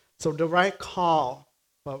So the right call,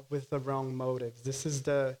 but with the wrong motives. This is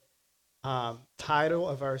the title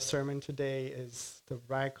of our sermon today is the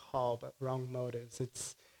right call, but wrong motives.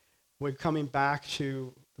 We're coming back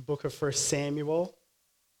to the book of First Samuel,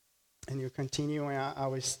 and you're continuing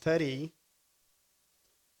our study.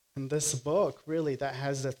 And this book, really, that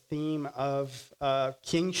has the theme of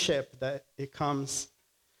kingship, that it comes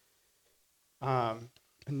a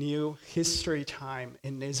new history time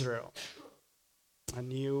in Israel, a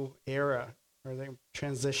new era where they're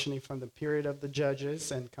transitioning from the period of the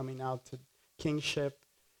judges and coming out to kingship.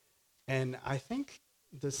 And I think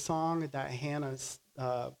the song that Hannah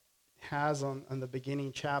has on the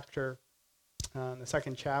beginning chapter, the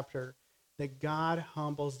second chapter, that God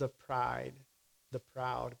humbles the proud,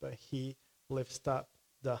 but he lifts up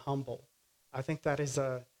the humble. I think that is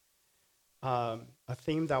a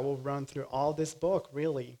theme that will run through all this book,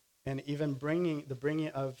 really, and even bringing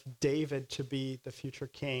of David to be the future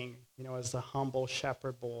king, as the humble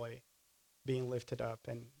shepherd boy being lifted up,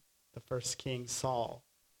 and the first king, Saul,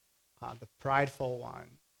 the prideful one,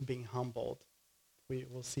 being humbled. We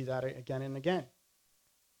will see that again and again.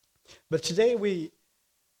 But today we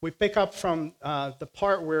pick up from the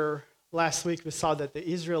part where last week we saw that the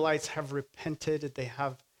Israelites have repented, that they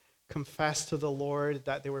have confessed to the Lord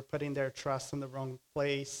that they were putting their trust in the wrong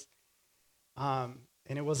place.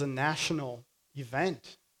 And it was a national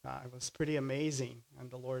event. It was pretty amazing. And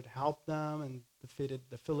the Lord helped them and defeated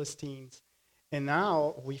the Philistines. And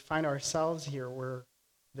now we find ourselves here where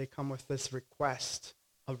they come with this request,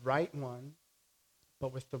 a right one,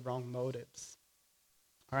 but with the wrong motives.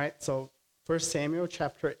 All right, so 1 Samuel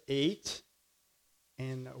chapter 8,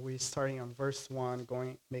 and we're starting on verse 1,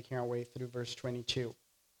 making our way through verse 22.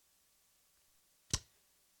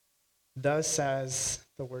 Thus says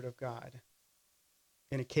the word of God.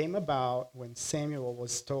 And it came about when Samuel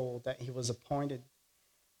was told that he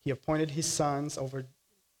appointed his sons over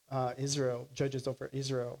Israel, judges over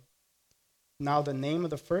Israel. Now the name of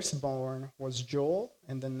the firstborn was Joel,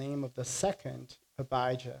 and the name of the second,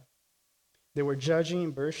 Abijah. They were judging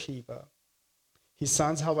in Beersheba. His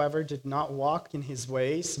sons, however, did not walk in his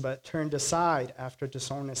ways, but turned aside after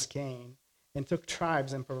dishonest gain, and took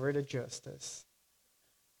tribes and perverted justice.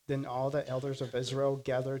 Then all the elders of Israel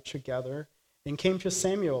gathered together and came to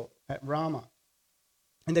Samuel at Ramah.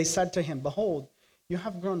 And they said to him, Behold, you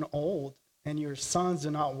have grown old, and your sons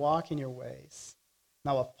do not walk in your ways.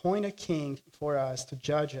 Now appoint a king for us to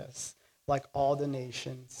judge us, like all the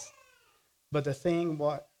nations. But the thing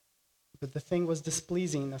was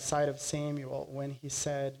displeasing in the sight of Samuel when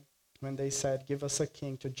they said, Give us a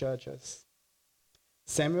king to judge us.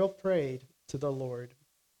 Samuel prayed to the Lord,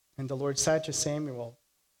 and the Lord said to Samuel,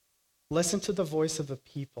 Listen to the voice of the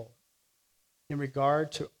people in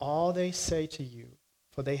regard to all they say to you,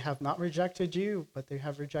 for they have not rejected you, but they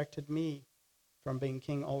have rejected me from being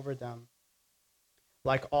king over them.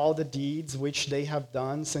 Like all the deeds which they have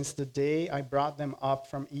done since the day I brought them up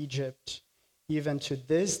from Egypt, even to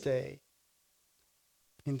this day,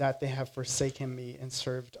 in that they have forsaken me and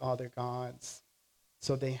served other gods.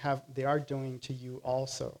 So they are doing to you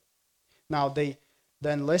also. Now they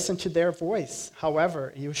then listen to their voice.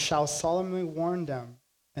 However, you shall solemnly warn them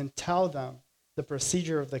and tell them the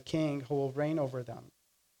procedure of the king who will reign over them.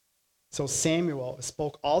 So Samuel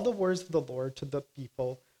spoke all the words of the Lord to the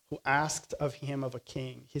people who asked of him of a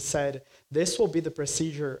king. He said, This will be the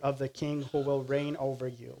procedure of the king who will reign over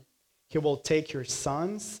you. He will take your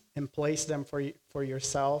sons and place them for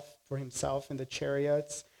himself in the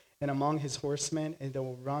chariots and among his horsemen, and they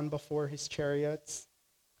will run before his chariots.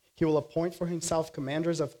 He will appoint for himself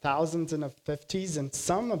commanders of thousands and of fifties, and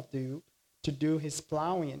some of you to do his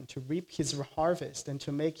plowing, to reap his harvest, and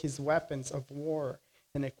to make his weapons of war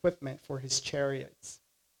and equipment for his chariots.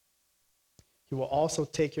 He will also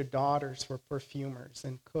take your daughters for perfumers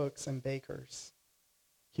and cooks and bakers.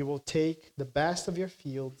 He will take the best of your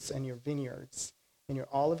fields and your vineyards and your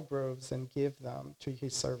olive groves and give them to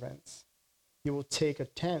his servants. He will take a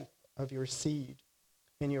tenth of your seed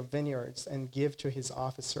in your vineyards and give to his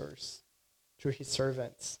officers, to his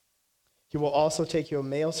servants. He will also take your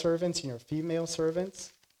male servants and your female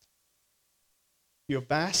servants, your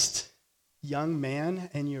best young man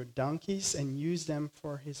and your donkeys, and use them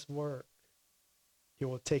for his work. He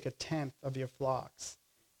will take a tenth of your flocks.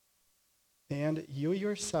 And you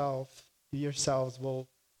yourselves will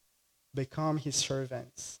become his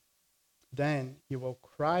servants. Then you will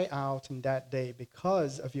cry out in that day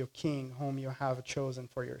because of your king whom you have chosen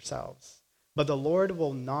for yourselves. But the Lord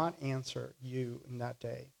will not answer you in that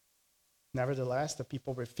day. Nevertheless, the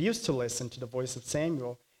people refused to listen to the voice of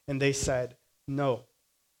Samuel, and they said, No,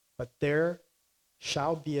 but there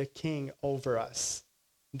shall be a king over us,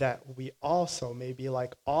 that we also may be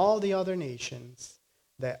like all the other nations,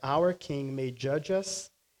 that our king may judge us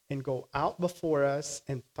and go out before us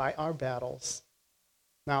and fight our battles.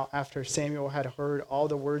 Now, after Samuel had heard all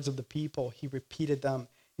the words of the people, he repeated them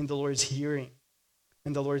in the Lord's hearing.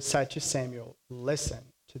 And the Lord said to Samuel, listen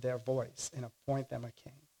to their voice and appoint them a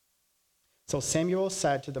king. So Samuel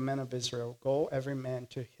said to the men of Israel, go every man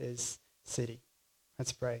to his city.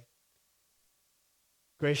 Let's pray.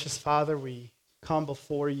 Gracious Father, we come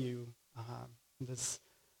before you this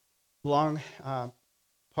long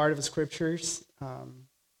part of the scriptures. I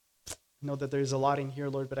know that there's a lot in here,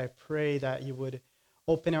 Lord, but I pray that you would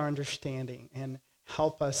open our understanding and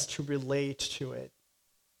help us to relate to it.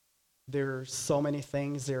 There are so many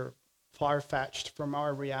things, they're far-fetched from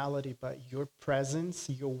our reality, but your presence,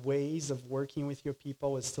 your ways of working with your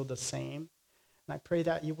people is still the same. And I pray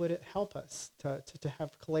that you would help us to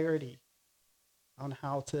have clarity on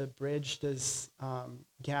how to bridge this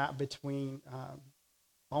gap between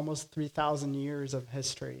almost 3,000 years of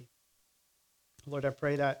history. Lord, I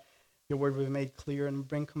pray that your word will be made clear and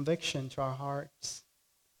bring conviction to our hearts.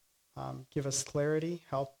 Give us clarity.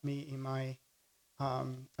 Help me in my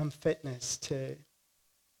unfitness to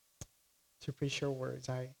preach your words.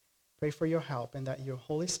 I pray for your help and that your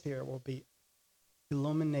Holy Spirit will be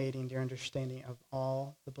illuminating the understanding of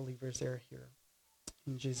all the believers that are here.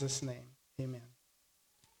 In Jesus' name, amen.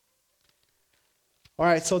 All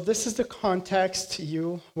right, so this is the context.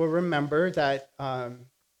 You will remember that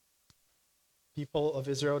people of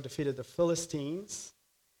Israel defeated the Philistines,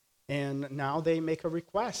 and now they make a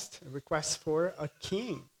request for a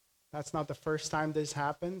king. That's not the first time this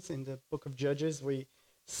happens. In the book of Judges, we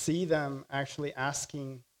see them actually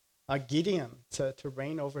asking Gideon to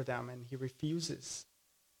reign over them, and he refuses.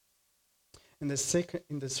 In the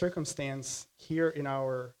circumstance here in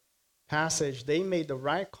our passage, they made the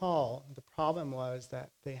right call. The problem was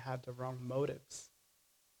that they had the wrong motives.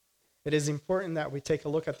 It is important that we take a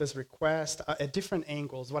look at this request at different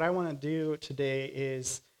angles. What I want to do today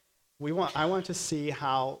is I want to see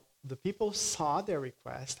how the people saw their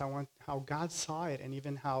request, how God saw it, and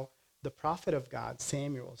even how the prophet of God,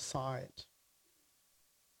 Samuel, saw it.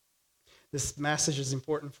 This message is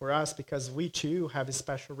important for us because we too have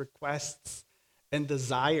special requests and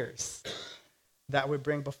desires that we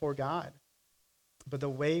bring before God. But the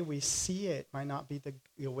way we see it might not be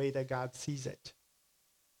the way that God sees it.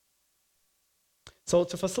 So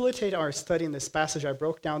to facilitate our study in this passage, I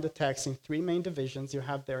broke down the text in three main divisions. You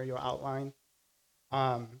have there your outline.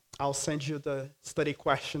 I'll send you the study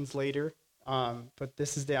questions later, but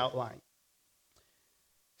this is the outline.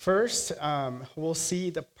 First, we'll see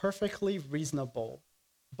the perfectly reasonable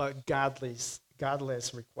but godless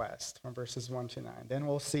request from verses 1 to 9. Then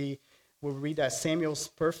we'll read that Samuel's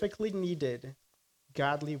perfectly needed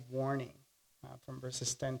godly warning from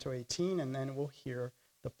verses 10 to 18, and then we'll hear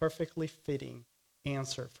the perfectly fitting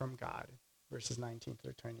answer from God, verses 19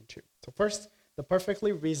 through 22. So first, the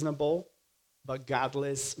perfectly reasonable but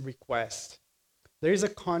godless request. There is a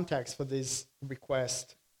context for this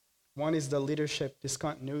request. One is the leadership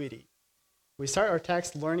discontinuity. We start our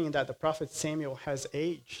text learning that the prophet Samuel has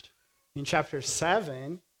aged. In chapter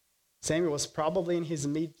 7, Samuel was probably in his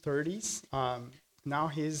mid-30s. Now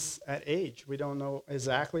he's at age. We don't know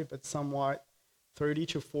exactly, but somewhat 30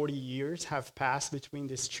 to 40 years have passed between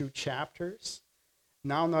these two chapters.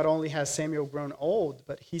 Now not only has Samuel grown old,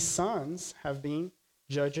 but his sons have been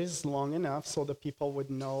judges long enough so the people would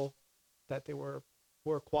know that they were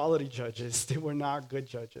quality judges. They were not good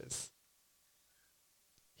judges.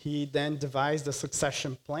 He then devised a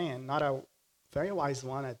succession plan, not a very wise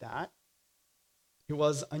one at that. It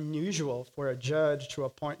was unusual for a judge to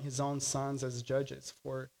appoint his own sons as judges,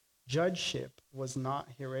 for judgeship was not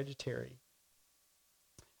hereditary.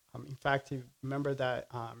 In fact, you remember that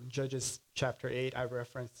Judges chapter 8, I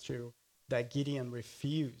referenced to that Gideon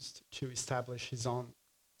refused to establish his own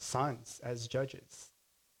sons as judges.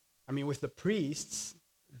 I mean, with the priests,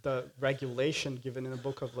 the regulation given in the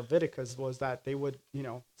book of Leviticus was that they would,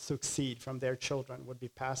 succeed from their children, would be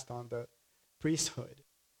passed on the priesthood.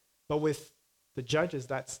 But with the judges,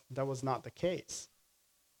 that was not the case.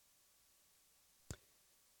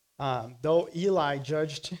 Though Eli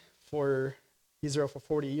judged for Israel for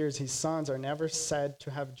 40 years, his sons are never said to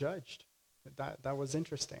have judged. That was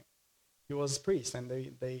interesting. He was a priest, and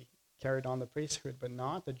they carried on the priesthood, but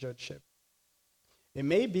not the judgeship. It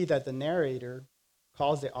may be that the narrator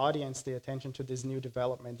calls the audience the attention to this new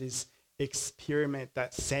development, this experiment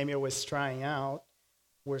that Samuel was trying out,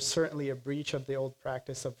 were certainly a breach of the old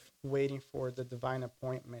practice of waiting for the divine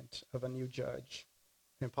appointment of a new judge.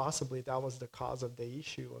 And possibly that was the cause of the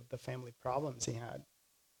issue of the family problems he had.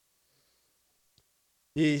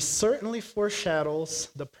 He certainly foreshadows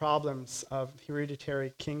the problems of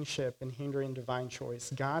hereditary kingship and hindering divine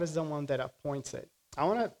choice. God is the one that appoints it. I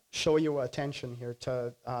want to show you attention here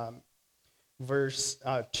to verse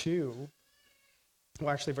 2. Well,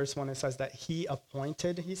 actually, verse 1, it says that he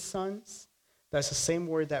appointed his sons. That's the same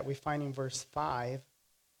word that we find in verse 5,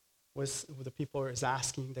 was the people is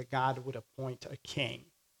asking that God would appoint a king.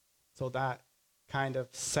 So that kind of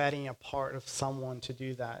setting apart of someone to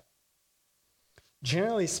do that.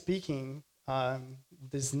 Generally speaking,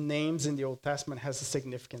 these names in the Old Testament has a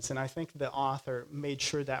significance, and I think the author made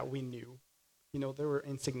sure that we knew. You know, they were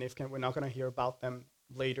insignificant. We're not going to hear about them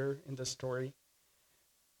later in the story.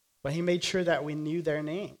 But he made sure that we knew their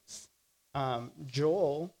names.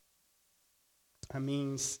 Joel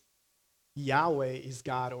means Yahweh is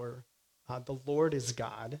God, or the Lord is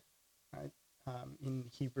God, right? In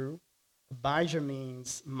Hebrew. Abijah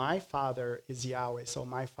means my father is Yahweh, so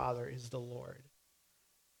my father is the Lord.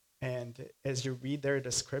 And as you read their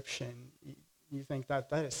description, you think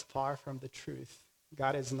that that is far from the truth.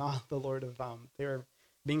 God is not the Lord of they're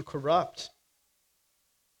being corrupt.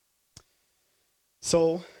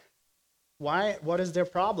 So what is their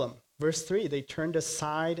problem? Verse 3, they turned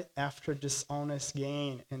aside after dishonest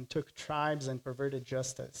gain and took tribes and perverted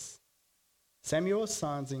justice. Samuel's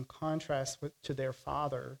sons, in contrast to their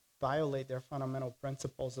father, violate their fundamental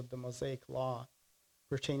principles of the Mosaic law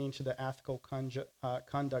pertaining to the ethical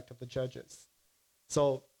conduct of the judges.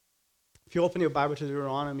 So if you open your Bible to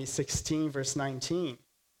Deuteronomy 16, verse 19,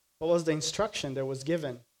 what was the instruction that was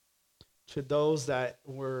given to those that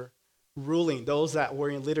were ruling, those that were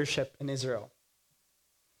in leadership in Israel?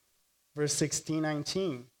 Verse 16,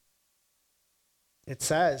 19, it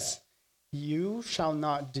says, you shall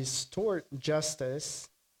not distort justice,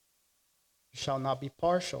 you shall not be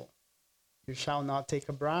partial, you shall not take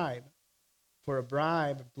a bribe, for a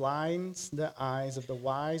bribe blinds the eyes of the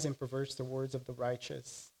wise and perverts the words of the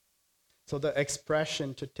righteous. So the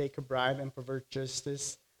expression to take a bribe and pervert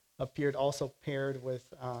justice appeared also paired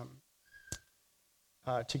with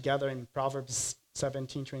together in Proverbs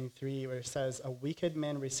 17:23, where it says, a wicked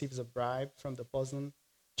man receives a bribe from the bosom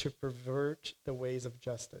to pervert the ways of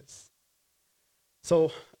justice.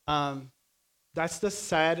 So that's the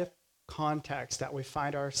sad context that we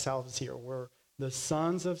find ourselves here, where the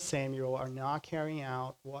sons of Samuel are not carrying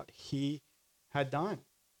out what he had done.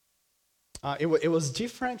 It was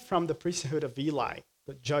different from the priesthood of Eli,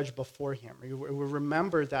 the judge before him. We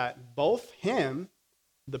remember that both him,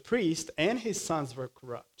 the priest, and his sons were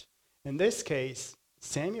corrupt. In this case,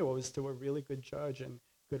 Samuel was still a really good judge and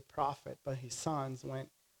good prophet, but his sons went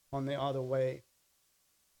on the other way.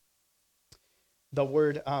 The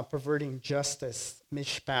word perverting justice,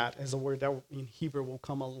 mishpat, is a word that in Hebrew will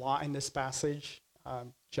come a lot in this passage.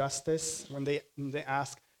 Justice, when they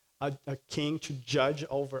ask a king to judge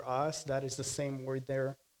over us, that is the same word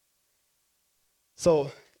there.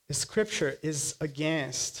 So the scripture is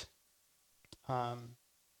against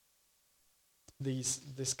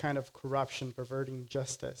this kind of corruption, perverting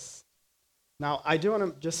justice. Now, I do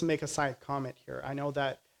want to just make a side comment here. I know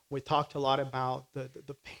that we talked a lot about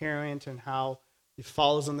the parent and how he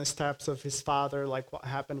follows in the steps of his father, like what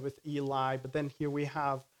happened with Eli. But then here we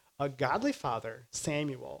have a godly father,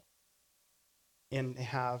 Samuel, and they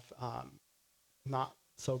have not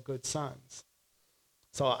so good sons.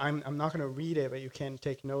 So I'm not going to read it, but you can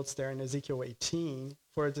take notes there in Ezekiel 18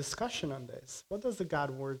 for a discussion on this. What does the God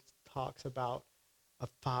word talks about a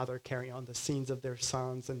father carrying on the sins of their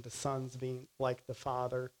sons and the sons being like the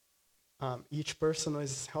father? Each person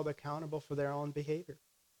is held accountable for their own behavior.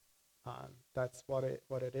 That's what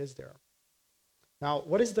it is there. Now,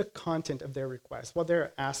 what is the content of their request? What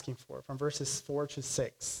they're asking for from verses 4 to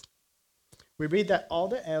 6. We read that all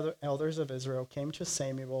the elders of Israel came to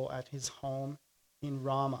Samuel at his home in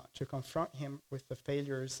Ramah to confront him with the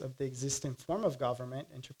failures of the existing form of government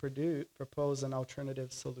and to propose an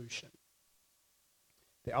alternative solution.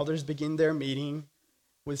 The elders begin their meeting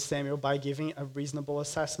with Samuel by giving a reasonable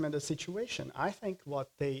assessment of the situation. I think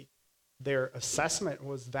their assessment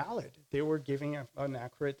was valid. They were giving an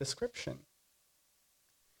accurate description.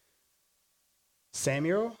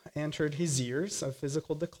 Samuel entered his years of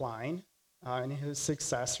physical decline, and his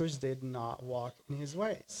successors did not walk in his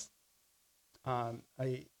ways. I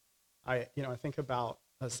think about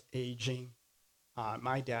us aging.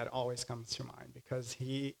 My dad always comes to mind because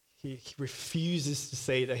he refuses to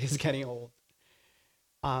say that he's getting old.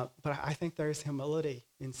 But I think there is humility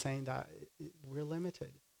in saying that we're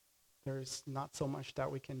limited. There's not so much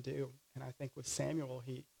that we can do. And I think with Samuel,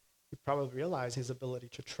 he probably realized his ability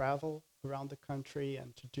to travel around the country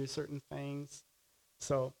and to do certain things.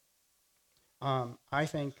 So I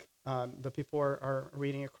think the people are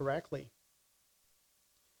reading it correctly.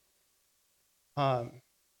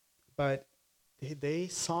 But they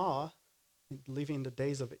saw, living in the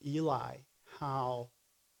days of Eli, how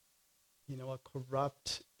a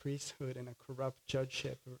corrupt priesthood and a corrupt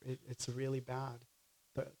judgeship, it's really bad.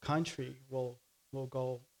 The country will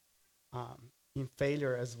go in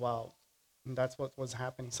failure as well. And that's what was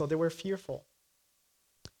happening. So they were fearful.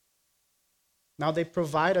 Now they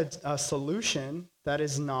provide a solution that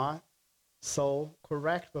is not so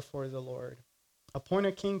correct before the Lord. Appoint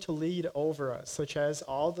a king to lead over us, such as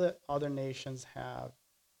all the other nations have.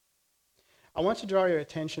 I want to draw your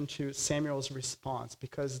attention to Samuel's response,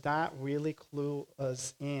 because that really clues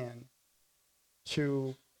us in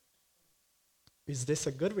to, is this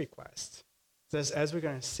a good request? As we're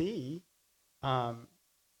going to see,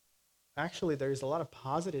 actually there's a lot of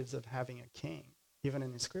positives of having a king, even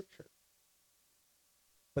in the scripture.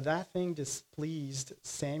 But that thing displeased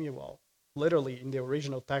Samuel. Literally, in the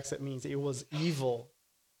original text, it means it was evil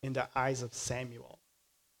in the eyes of Samuel.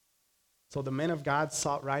 So the men of God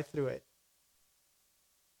saw right through it.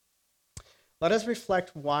 Let us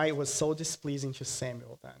reflect why it was so displeasing to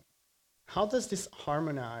Samuel then. How does this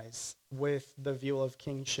harmonize with the view of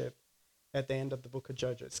kingship at the end of the book of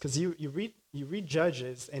Judges? Because you read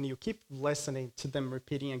Judges and you keep listening to them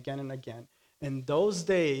repeating again and again. In those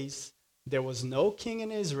days, there was no king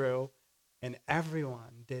in Israel, and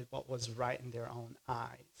everyone did what was right in their own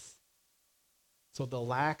eyes. So the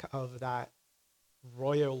lack of that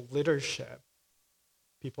royal leadership,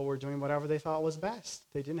 people were doing whatever they thought was best.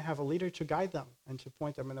 They didn't have a leader to guide them and to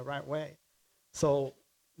point them in the right way. So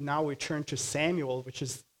now we turn to Samuel, which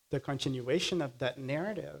is the continuation of that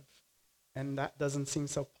narrative, and that doesn't seem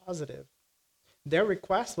so positive. Their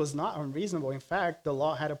request was not unreasonable. In fact, the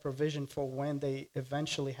law had a provision for when they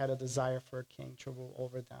eventually had a desire for a king to rule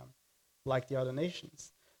over them, like the other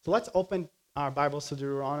nations. So let's open our Bibles to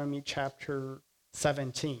Deuteronomy chapter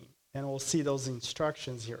 17, and we'll see those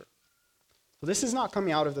instructions here. So this is not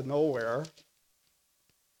coming out of the nowhere.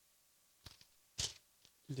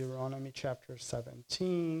 Deuteronomy chapter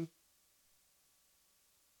 17.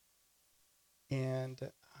 And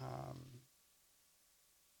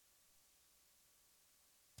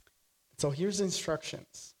so here's the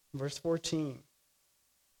instructions. Verse 14.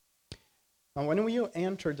 Now when you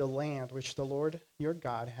enter the land which the Lord your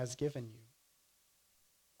God has given you.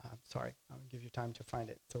 I'll give you time to find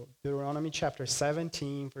it. So Deuteronomy chapter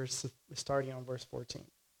 17, starting on verse 14.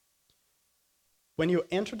 When you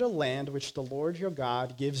enter the land which the Lord your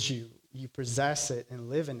God gives you, you possess it and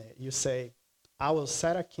live in it. You say, I will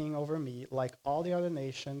set a king over me like all the other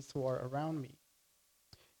nations who are around me.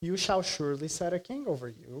 You shall surely set a king over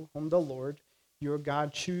you, whom the Lord your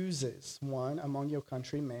God chooses, one among your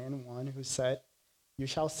countrymen, one who said, you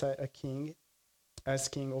shall set a king as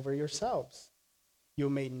king over yourselves. You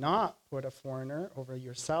may not put a foreigner over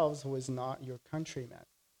yourselves who is not your countryman.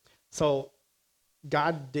 So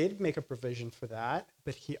God did make a provision for that,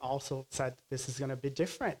 but he also said this is going to be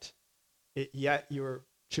different. Yet you're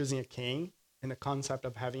choosing a king in the concept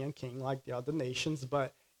of having a king like the other nations,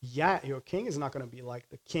 but yet your king is not going to be like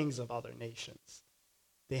the kings of other nations.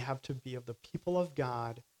 They have to be of the people of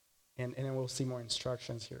God, and then we'll see more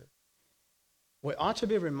instructions here. We ought to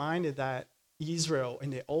be reminded that Israel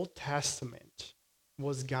in the Old Testament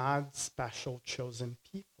was God's special chosen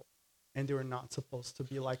people, and they were not supposed to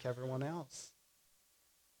be like everyone else.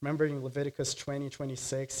 Remember in Leviticus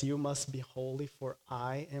 20:26, you must be holy for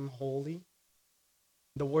I am holy.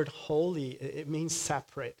 The word holy, it means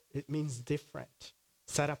separate. It means different,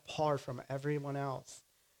 set apart from everyone else.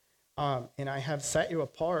 And I have set you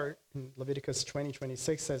apart, in Leviticus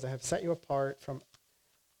 20:26 says, I have set you apart from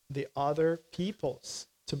the other peoples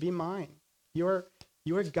to be mine. You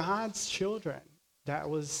are God's children. That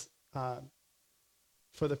was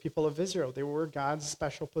for the people of Israel. They were God's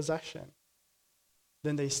special possession.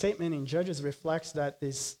 Then the statement in Judges reflects that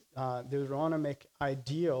this Deuteronomic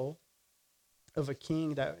ideal of a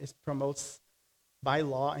king that promotes by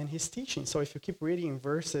law and his teaching. So if you keep reading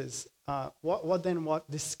verses, what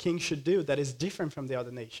this king should do that is different from the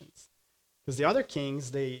other nations? Because the other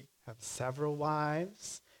kings, they have several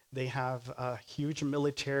wives, they have a huge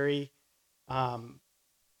military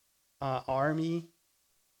army.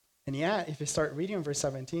 And yet, if you start reading in verse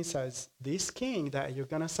 17, it says, this king that you're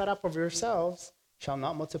going to set up of yourselves shall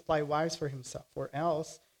not multiply wives for himself, or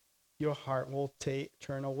else your heart will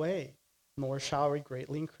turn away, nor shall he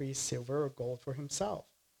greatly increase silver or gold for himself.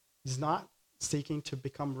 He's not seeking to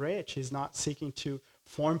become rich. He's not seeking to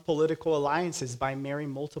form political alliances by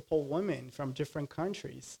marrying multiple women from different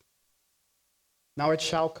countries. Now it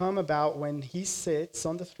shall come about when he sits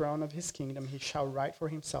on the throne of his kingdom, he shall write for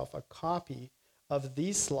himself a copy of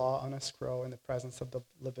this law on a scroll in the presence of the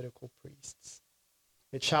Levitical priests.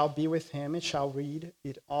 It shall be with him, it shall read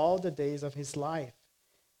it all the days of his life,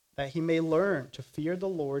 that he may learn to fear the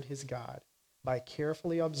Lord his God by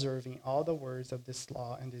carefully observing all the words of this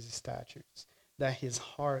law and these statutes, that his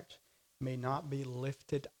heart may not be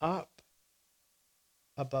lifted up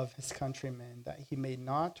above his countrymen, that he may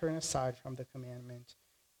not turn aside from the commandment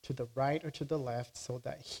to the right or to the left, so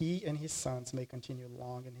that he and his sons may continue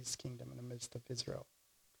long in his kingdom in the midst of Israel.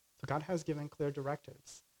 So God has given clear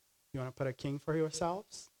directives. You want to put a king for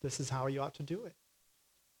yourselves? This is how you ought to do it.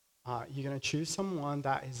 You're going to choose someone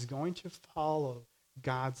that is going to follow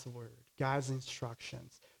God's word, God's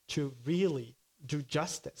instructions, to really do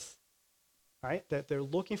justice, right? That they're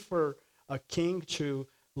looking for a king to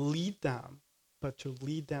lead them, but to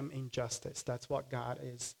lead them in justice. That's what God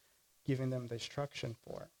is giving them the instruction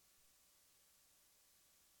for.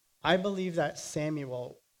 I believe that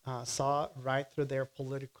Samuel saw right through their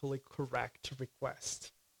politically correct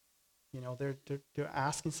request. You know, they're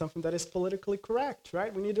asking something that is politically correct,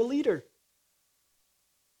 right? We need a leader.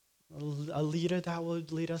 A leader that will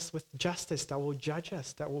lead us with justice, that will judge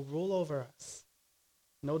us, that will rule over us.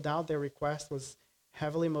 No doubt their request was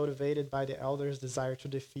heavily motivated by the elders' desire to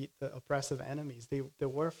defeat the oppressive enemies. They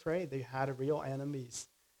were afraid. They had real enemies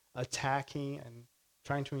attacking and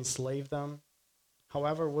trying to enslave them.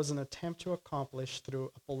 However, it was an attempt to accomplish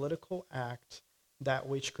through a political act that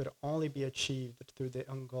which could only be achieved through the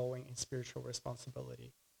ongoing and spiritual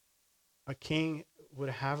responsibility. A king would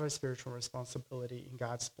have a spiritual responsibility in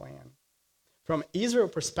God's plan. From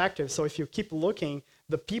Israel's perspective, so if you keep looking,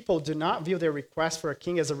 the people do not view their request for a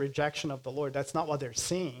king as a rejection of the Lord. That's not what they're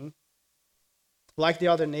seeing. Like the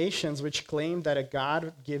other nations which claim that a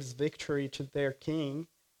God gives victory to their king,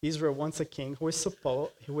 Israel wants a king who is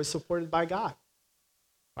supported by God.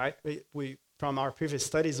 Right? We from our previous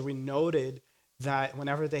studies, we noted that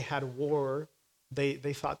whenever they had war, they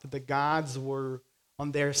thought that the gods were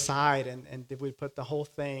on their side, and they would put the whole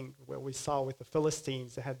thing where we saw with the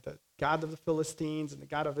Philistines. They had the God of the Philistines and the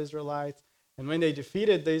God of Israelites. And when they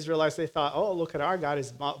defeated the Israelites, they thought, oh, look at our God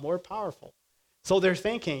is more powerful. So they're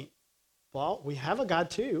thinking, well, we have a God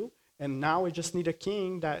too, and now we just need a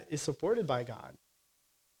king that is supported by God.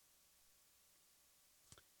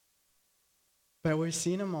 But we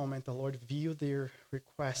see in a moment the Lord viewed their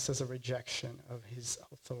request as a rejection of his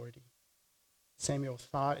authority. Samuel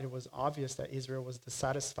thought it was obvious that Israel was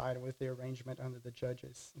dissatisfied with the arrangement under the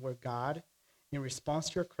judges, where God, in response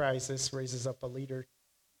to a crisis, raises up a leader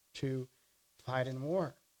to fight in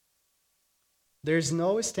war. There's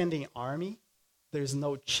no standing army. There's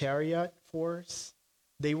no chariot force.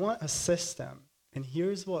 They want a system. And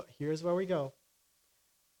here's where we go.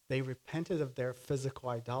 They repented of their physical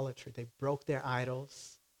idolatry. They broke their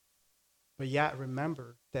idols. But yet,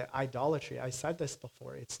 remember that idolatry, I said this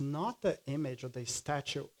before, it's not the image or the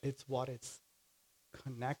statue, it's what it's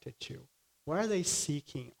connected to. What are they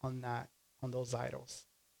seeking on those idols?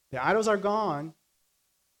 The idols are gone,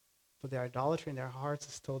 but the idolatry in their hearts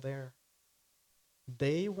is still there.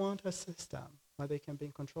 They want a system where they can be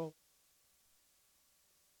in control.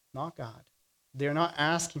 Not God. They're not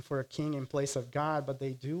asking for a king in place of God, but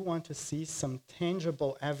they do want to see some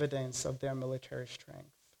tangible evidence of their military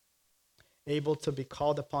strength, able to be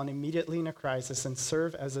called upon immediately in a crisis and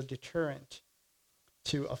serve as a deterrent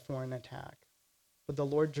to a foreign attack. But the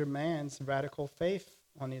Lord demands radical faith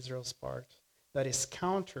on Israel's part that is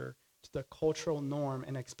counter to the cultural norm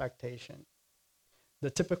and expectation. The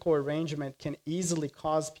typical arrangement can easily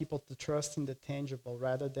cause people to trust in the tangible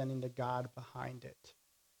rather than in the God behind it.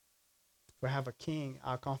 If we have a king,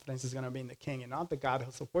 our confidence is going to be in the king and not the God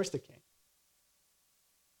who supports the king.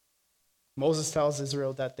 Moses tells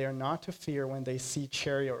Israel that they're not to fear when they see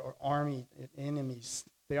chariot or army enemies.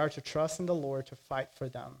 They are to trust in the Lord to fight for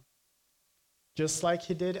them, just like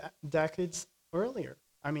he did decades earlier.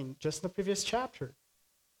 I mean, just in the previous chapter.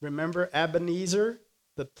 Remember Ebenezer,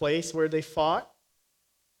 the place where they fought?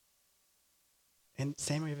 And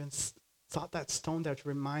Samuel even thought that stone there to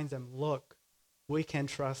remind them, look, we can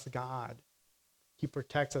trust God. He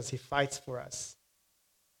protects us. He fights for us.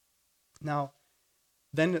 Now,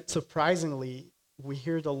 then surprisingly, we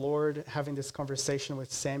hear the Lord having this conversation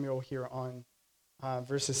with Samuel here on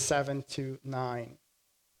verses 7 to 9.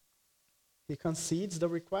 He concedes the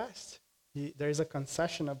request. There is a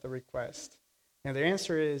concession of the request. And the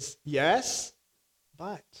answer is yes,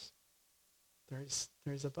 but. There's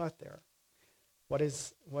a but there. What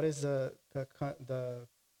is the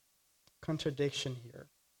contradiction here?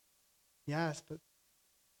 Yes, but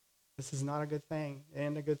This is not a good thing. It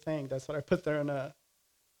ain't a good thing. That's what I put there in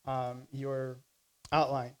your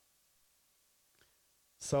outline.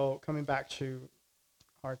 So coming back to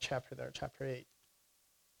our chapter there, chapter 8.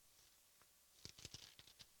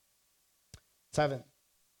 7.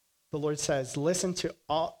 The Lord says, listen to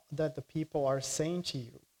all that the people are saying to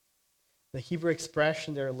you. The Hebrew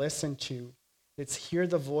expression there, listen to, it's hear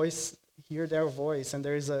their voice, and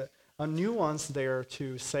there is a nuance there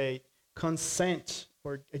to say consent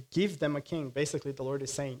or give them a king. Basically, the Lord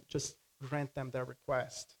is saying, just grant them their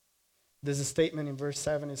request. This statement in verse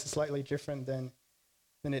 7 is slightly different than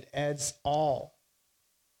it adds all.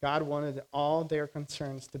 God wanted all their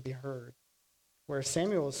concerns to be heard. Where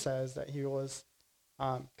Samuel says that he was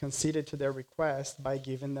conceded to their request by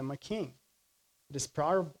giving them a king. It is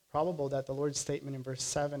probable that the Lord's statement in verse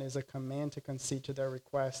 7 is a command to concede to their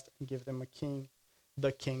request and give them a king,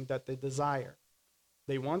 the king that they desire.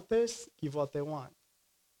 They want this, give what they want.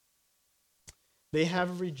 They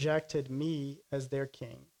have rejected me as their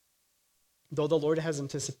king. Though the Lord has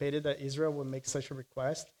anticipated that Israel would make such a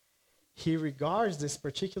request, he regards this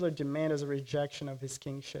particular demand as a rejection of his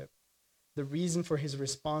kingship. The reason for his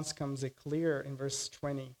response comes clear in verse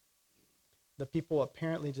 20. The people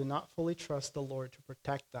apparently do not fully trust the Lord to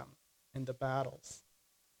protect them in the battles.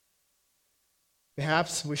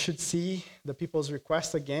 Perhaps we should see the people's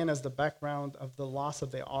request again as the background of the loss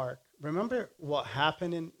of the ark. Remember what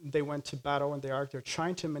happened they went to battle in the ark? They're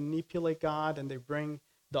trying to manipulate God, and they bring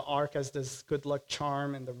the ark as this good luck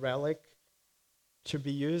charm and the relic to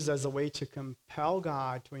be used as a way to compel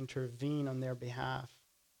God to intervene on their behalf.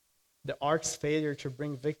 The ark's failure to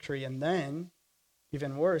bring victory, and then,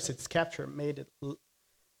 even worse, its capture may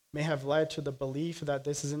have led to the belief that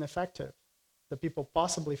this is ineffective. The people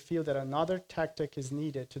possibly feel that another tactic is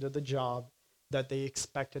needed to do the job that they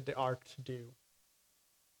expected the ark to do.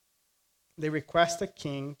 They request a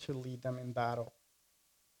king to lead them in battle.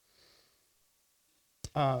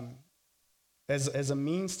 As a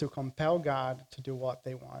means to compel God to do what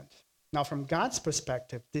they want. Now, from God's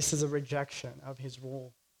perspective, this is a rejection of his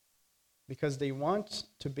rule, because they want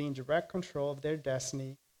to be in direct control of their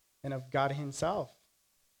destiny and of God himself.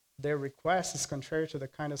 Their request is contrary to the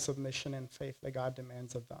kind of submission and faith that God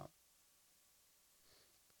demands of them.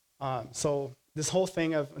 So this whole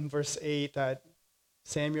thing of in verse 8 that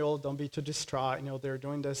Samuel, don't be too distraught. They're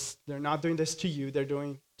doing this. They're not doing this to you. They're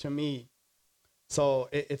doing to me. So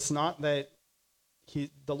it's not that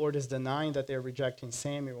the Lord is denying that they're rejecting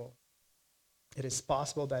Samuel. It is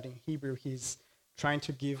possible that in Hebrew he's trying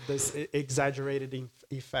to give this exaggerated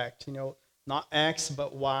effect. Not X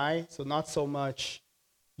but Y. So not so much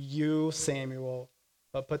you, Samuel,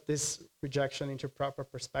 but put this rejection into proper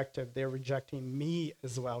perspective. They're rejecting me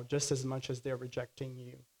as well, just as much as they're rejecting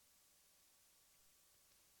you.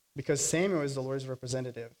 Because Samuel is the Lord's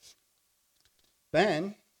representative.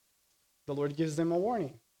 Then the Lord gives them a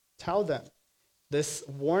warning. Tell them. This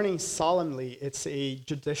warning solemnly, it's a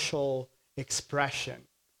judicial expression.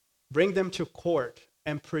 Bring them to court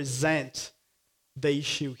and present the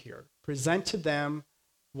issue here. Present to them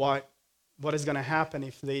what is going to happen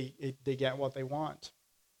if they get what they want.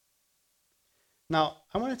 Now,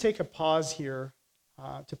 I want to take a pause here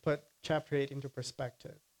to put chapter 8 into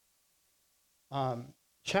perspective.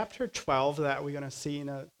 Chapter 12 that we're going to see in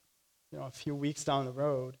a few weeks down the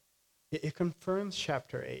road, it confirms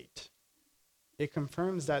chapter 8. It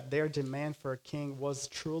confirms that their demand for a king was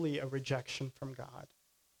truly a rejection from God.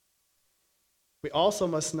 We also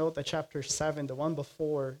must note that chapter 7, the one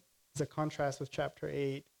before, is a contrast with chapter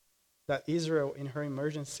 8, that Israel, in her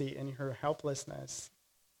emergency and in her helplessness,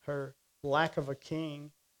 her lack of a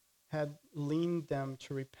king, had leaned them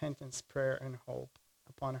to repentance, prayer, and hope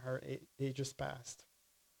upon her ages past.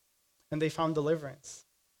 And they found deliverance.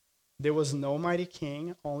 There was no mighty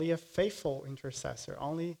king, only a faithful intercessor.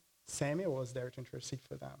 Only Samuel was there to intercede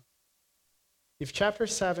for them. If chapter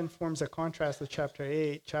 7 forms a contrast with chapter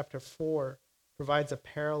 8, chapter 4 provides a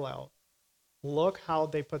parallel. Look how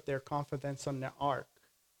they put their confidence on the ark.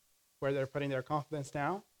 Where they're putting their confidence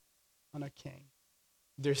now? On a king.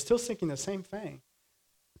 They're still seeking the same thing.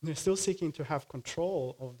 They're still seeking to have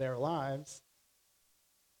control of their lives.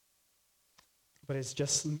 But it's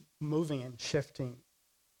just moving and shifting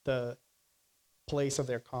the place of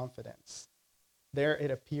their confidence. There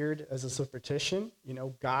it appeared as a superstition.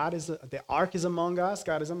 The ark is among us.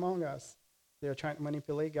 God is among us. They're trying to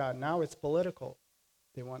manipulate God. Now it's political.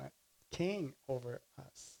 They want a king over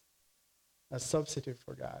us, a substitute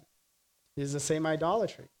for God. It is the same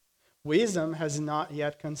idolatry. Wisdom has not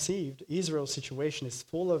yet conceived. Israel's situation is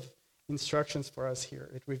full of instructions for us here.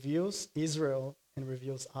 It reveals Israel and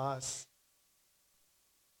reveals us.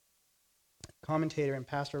 commentator and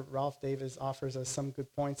pastor Ralph Davis offers us some good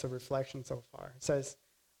points of reflection so far. It says,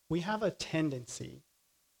 we have a tendency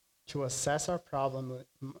to assess our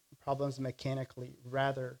problems mechanically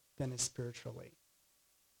rather than spiritually.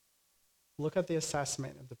 Look at the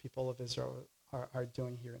assessment of the people of Israel are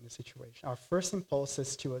doing here in the situation. Our first impulse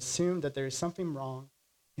is to assume that there is something wrong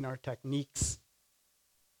in our techniques.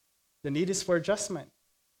 The need is for adjustment,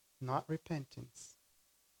 not repentance.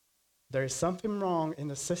 There is something wrong in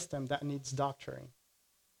the system that needs doctoring.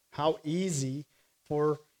 How easy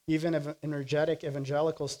for even energetic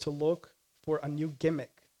evangelicals to look for a new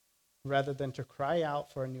gimmick rather than to cry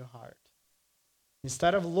out for a new heart.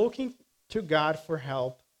 Instead of looking to God for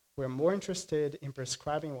help, we're more interested in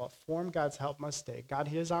prescribing what form God's help must take. God,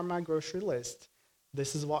 here's my grocery list.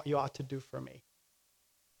 This is what you ought to do for me.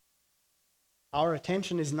 Our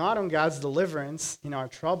attention is not on God's deliverance in our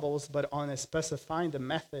troubles, but on specifying the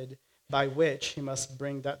method by which he must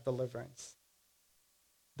bring that deliverance.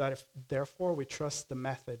 Therefore, we trust the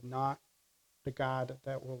method, not the God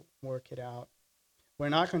that will work it out. We're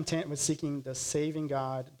not content with seeking the saving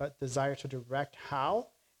God, but desire to direct how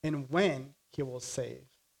and when he will save.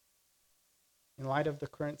 In light of the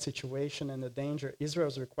current situation and the danger,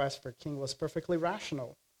 Israel's request for king was perfectly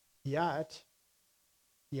rational. Yet,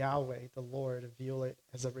 Yahweh, the Lord, viewed it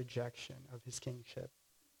as a rejection of his kingship.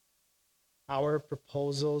 Our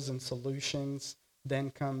proposals and solutions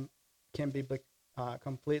then can be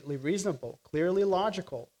completely reasonable, clearly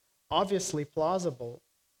logical, obviously plausible,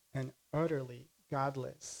 and utterly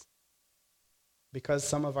godless. Because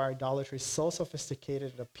some of our idolatry is so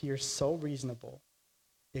sophisticated, it appears so reasonable,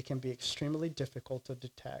 it can be extremely difficult to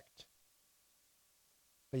detect.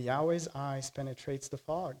 But Yahweh's eyes penetrates the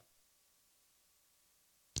fog.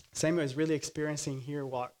 Samuel is really experiencing here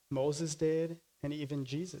what Moses did and even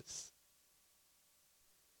Jesus.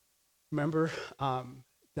 Remember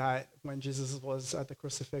that when Jesus was at the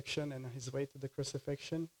crucifixion and on his way to the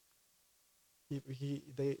crucifixion,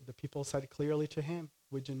 the people said clearly to him,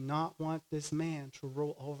 we do not want this man to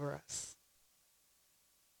rule over us.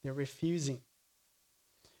 They're refusing.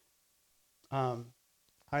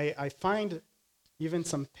 I find even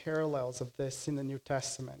some parallels of this in the New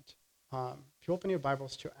Testament. If you open your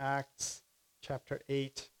Bibles to Acts chapter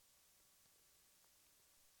 8,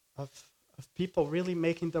 of people really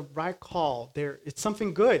making the right call. It's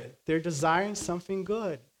something good. They're desiring something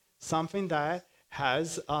good, something that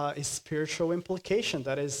has a spiritual implication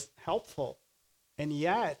that is helpful, and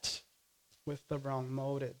yet with the wrong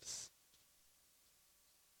motives.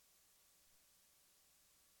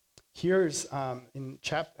 Here's in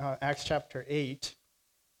Acts chapter 8,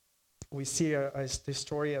 we see the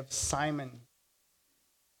story of Simon.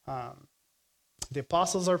 The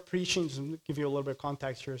apostles are preaching, to give you a little bit of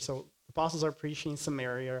context here. So the apostles are preaching in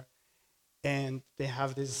Samaria, and they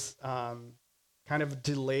have this kind of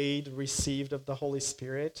delayed received of the Holy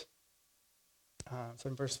Spirit. So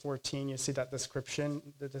in verse 14, you see that description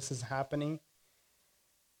that this is happening.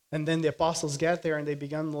 And then the apostles get there and they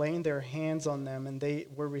began laying their hands on them and they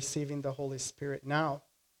were receiving the Holy Spirit. Now,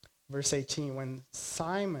 verse 18, when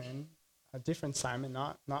Simon, a different Simon,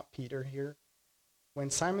 not Peter here, when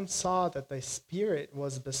Simon saw that the Spirit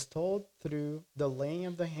was bestowed through the laying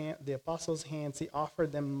of the apostles' hands, he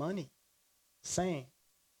offered them money, saying,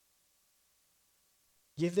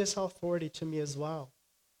 give this authority to me as well,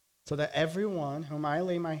 so that everyone whom I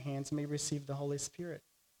lay my hands may receive the Holy Spirit.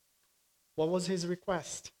 What was his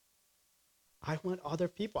request? I want other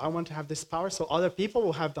people. I want to have this power so other people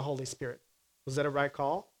will have the Holy Spirit. Was that a right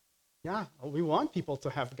call? Yeah, we want people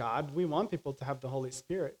to have God. We want people to have the Holy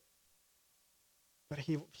Spirit. But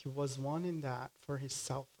he was wanting that for his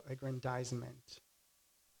self-aggrandizement.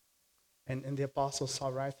 And the apostles saw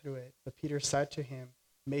right through it. But Peter said to him,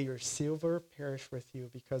 may your silver perish with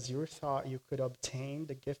you, because you thought you could obtain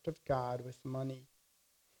the gift of God with money.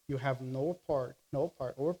 You have no part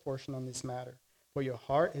or portion on this matter, for your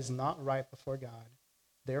heart is not right before God.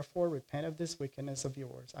 Therefore, repent of this wickedness of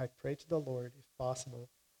yours. I pray to the Lord, if possible,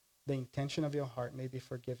 the intention of your heart may be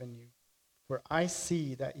forgiven you. For I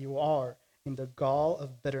see that you are in the gall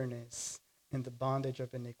of bitterness and the bondage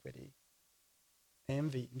of iniquity.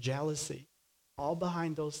 Envy, jealousy, all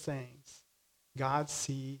behind those things. God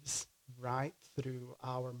sees right through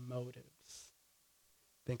our motives.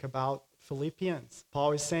 Think about Philippians.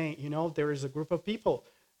 Paul is saying, there is a group of people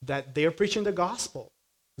that they're preaching the gospel.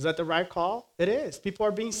 Is that the right call? It is. People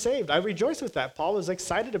are being saved. I rejoice with that. Paul was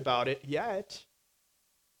excited about it, yet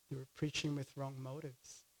they were preaching with wrong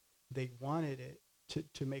motives. They wanted it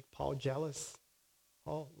to make Paul jealous.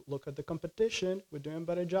 Oh, look at the competition. We're doing a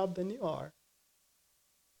better job than you are.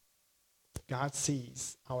 God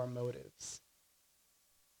sees our motives.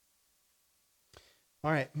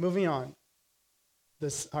 All right, moving on.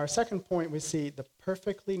 Our second point, we see the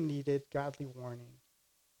perfectly needed godly warning.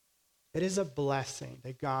 It is a blessing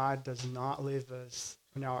that God does not leave us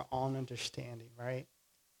in our own understanding, right?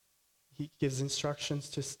 He gives instructions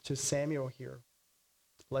to Samuel here.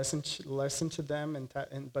 Listen to them,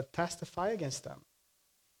 but testify against them.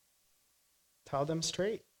 Tell them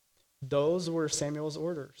straight. Those were Samuel's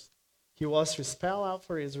orders. He was to spell out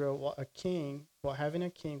for Israel what having a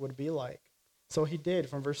king would be like. So he did.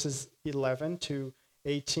 From verses 11 to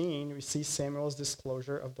 18, we see Samuel's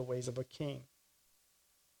disclosure of the ways of a king.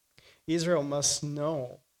 Israel must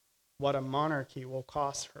know what a monarchy will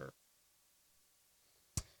cost her.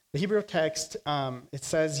 The Hebrew text, it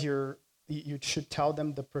says here, you should tell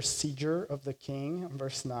them the procedure of the king,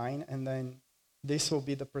 verse 9, and then this will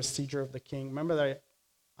be the procedure of the king. Remember that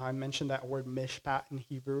I mentioned that word mishpat in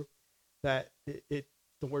Hebrew, that the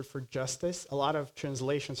word for justice. A lot of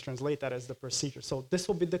translations translate that as the procedure. So this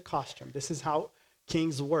will be the costume. This is how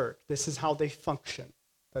kings work. This is how they function.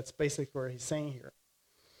 That's basically what he's saying here.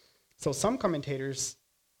 So some commentators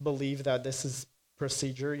believe that this is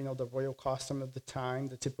procedure, the royal costume of the time,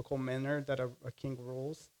 the typical manner that a king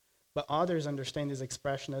rules. But others understand this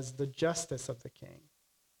expression as the justice of the king.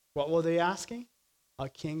 What were they asking? A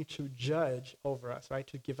king to judge over us, right?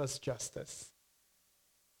 To give us justice.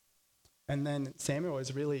 And then Samuel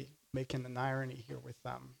is really making an irony here with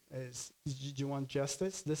them. Do you want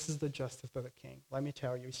justice? This is the justice of the king. Let me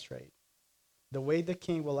tell you straight. The way the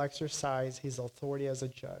king will exercise his authority as a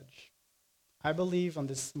judge. I believe on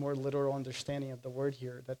this more literal understanding of the word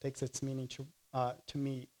here that takes its meaning to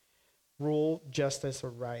me, rule, justice,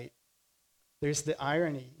 or right. There's the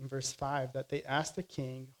irony in verse 5 that they ask the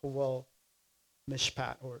king who will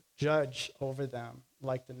mishpat or judge over them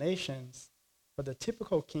like the nations, but the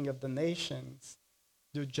typical king of the nations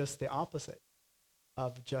do just the opposite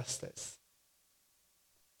of justice.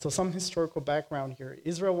 So some historical background here.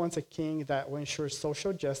 Israel wants a king that will ensure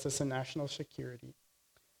social justice and national security.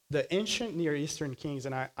 The ancient Near Eastern kings,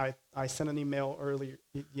 and I sent an email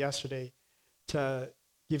yesterday to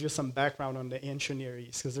give you some background on the ancient Near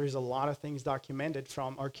East, because there's a lot of things documented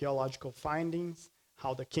from archaeological findings,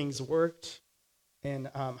 how the kings worked, and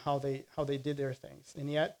how they did their things.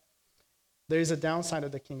 And yet, there is a downside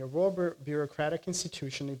of the king. A royal bureaucratic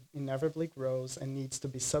institution inevitably grows and needs to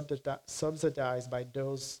be subsidized by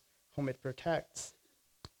those whom it protects.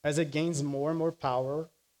 As it gains more and more power,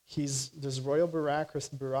 this royal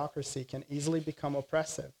bureaucracy can easily become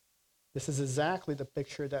oppressive. This is exactly the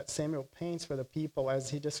picture that Samuel paints for the people as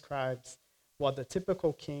he describes what the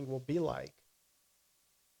typical king will be like.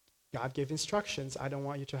 God gave instructions. I don't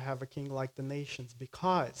want you to have a king like the nations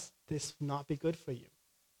because this will not be good for you.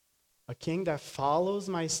 A king that follows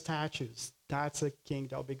my statutes, that's a king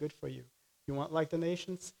that will be good for you. You want like the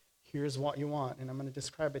nations? Here's what you want, and I'm going to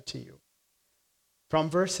describe it to you. From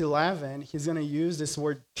verse 11, he's going to use this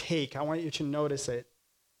word take. I want you to notice it.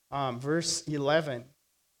 Verse 11,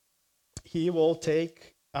 he will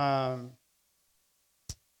take,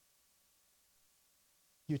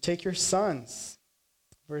 you take your sons.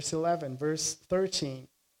 Verse 11. Verse 13,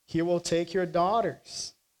 he will take your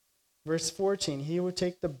daughters. Verse 14, he will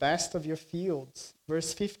take the best of your fields.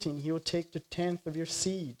 Verse 15, he will take the tenth of your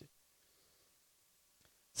seed.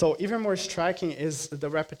 So even more striking is the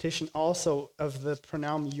repetition also of the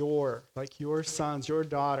pronoun your, like your sons, your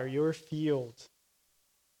daughter, your field.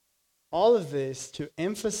 All of this to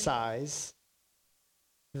emphasize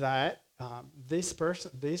that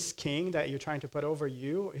this king that you're trying to put over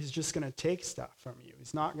you is just going to take stuff from you.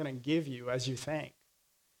 He's not going to give you as you think.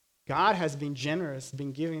 God has been generous,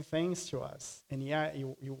 been giving things to us, and yet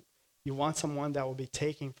you want someone that will be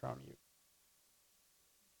taking from you.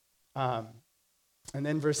 And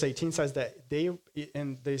then verse 18 says that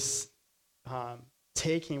this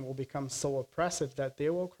taking will become so oppressive that they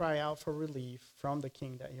will cry out for relief from the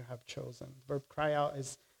king that you have chosen. The verb cry out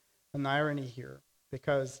is an irony here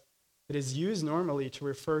because it is used normally to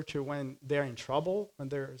refer to when they're in trouble, when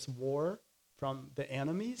there is war from the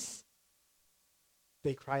enemies.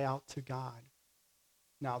 They cry out to God.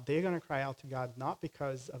 Now, they're going to cry out to God not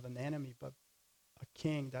because of an enemy, but a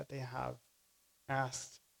king that they have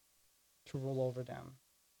asked to rule over them.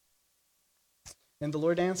 And the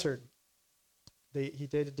Lord answered. He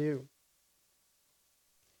did do.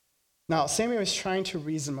 Now, Samuel is trying to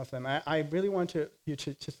reason with them. I really want you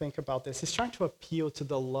to think about this. He's trying to appeal to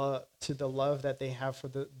the love that they have for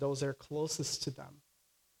those that are closest to them.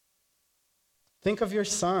 Think of your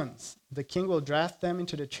sons. The king will draft them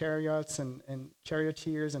into the chariots and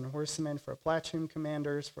charioteers and horsemen for platoon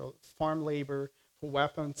commanders, for farm labor, for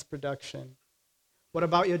weapons production. What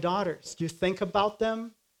about your daughters? Do you think about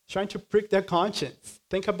them? trying to prick their conscience.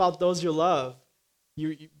 Think about those you love.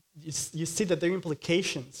 You see that there are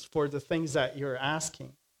implications for the things that you're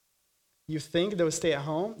asking. You think they'll stay at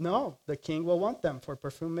home? No, the king will want them for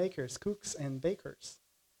perfume makers, cooks, and bakers.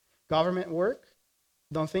 Government work?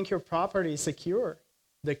 Don't think your property is secure.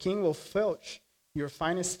 The king will filch your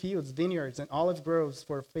finest fields, vineyards, and olive groves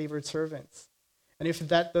for favored servants. And if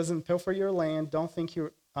that doesn't pilfer your land, don't think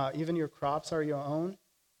even your crops are your own.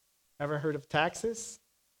 Ever heard of taxes?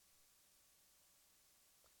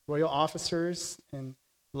 Royal officers and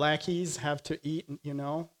lackeys have to eat,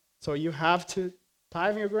 So you have to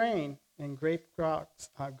tithe your grain and grape crops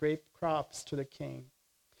to the king.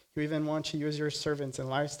 You even want to use your servants and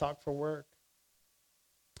livestock for work.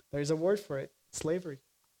 There's a word for it, slavery.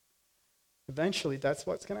 Eventually, that's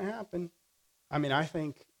what's going to happen. I mean, I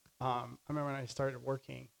think, I remember when I started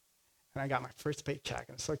working and I got my first paycheck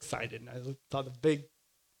and I was so excited and I saw the big,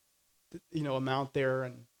 amount there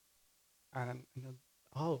and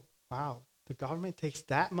oh, wow, the government takes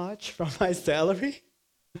that much from my salary?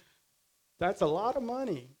 That's a lot of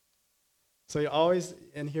money. So you always,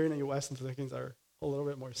 and here in the U.S., and things are a little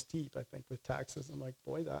bit more steep, I think, with taxes. I'm like,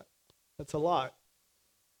 boy, that's a lot.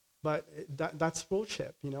 But that's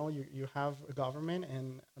bullshit. You have a government,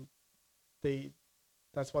 and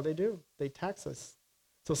that's what they do. They tax us.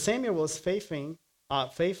 So Samuel was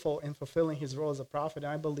faithful in fulfilling his role as a prophet,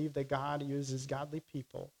 and I believe that God uses godly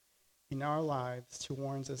people in our lives to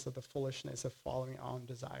warn us of the foolishness of following our own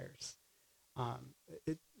desires.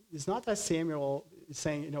 It's not that Samuel is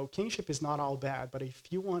saying, kingship is not all bad, but if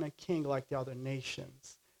you want a king like the other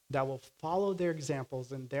nations that will follow their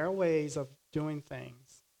examples and their ways of doing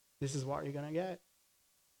things, this is what you're going to get.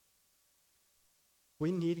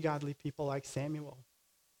 We need godly people like Samuel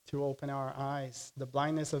to open our eyes. The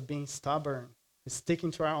blindness of being stubborn,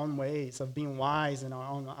 sticking to our own ways, of being wise in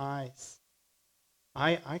our own eyes.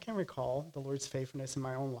 I can recall the Lord's faithfulness in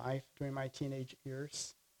my own life during my teenage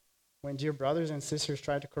years, when dear brothers and sisters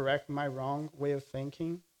tried to correct my wrong way of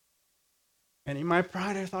thinking. And in my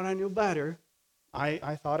pride, I thought I knew better.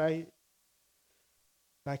 I thought I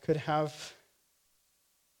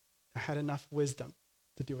had enough wisdom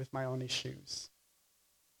to deal with my own issues.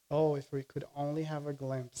 Oh, if we could only have a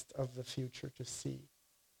glimpse of the future to see.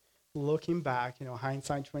 Looking back,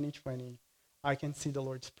 hindsight 2020, I can see the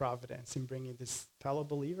Lord's providence in bringing these fellow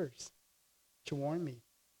believers to warn me.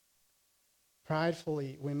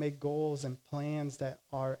 Pridefully, we make goals and plans that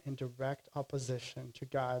are in direct opposition to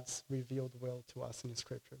God's revealed will to us in the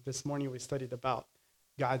Scripture. This morning we studied about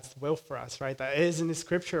God's will for us, right? That is in the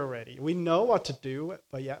Scripture already. We know what to do,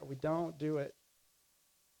 but yet we don't do it.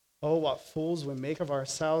 Oh, what fools we make of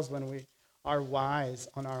ourselves when we are wise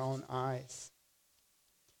on our own eyes.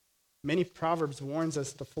 Many Proverbs warns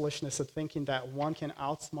us the foolishness of thinking that one can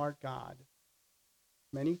outsmart God.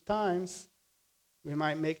 Many times, we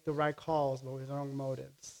might make the right calls, but with wrong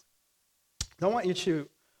motives. I want you to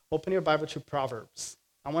open your Bible to Proverbs.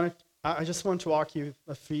 I just want to walk you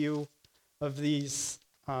a few of these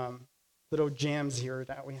little gems here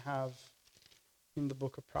that we have in the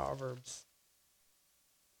book of Proverbs.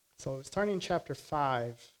 So starting in chapter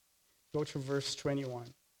 5, go to verse 21.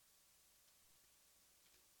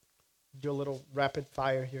 Do a little rapid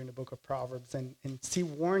fire here in the book of Proverbs and see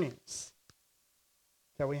warnings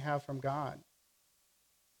that we have from God.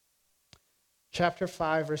 Chapter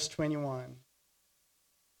 5, verse 21.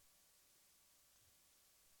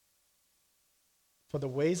 For the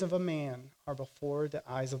ways of a man are before the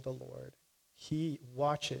eyes of the Lord. He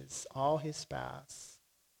watches all his paths.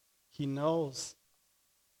 He knows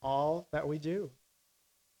all that we do.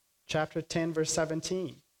 Chapter 10, verse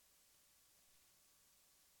 17.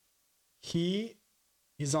 He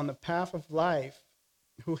is on the path of life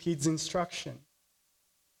who heeds instruction,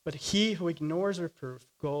 but he who ignores reproof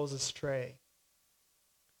goes astray.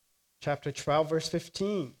 Chapter 12, verse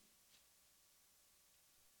 15.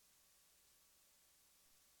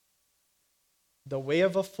 The way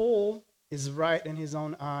of a fool is right in his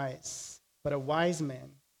own eyes, but a wise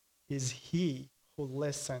man is he who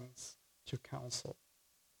listens to counsel.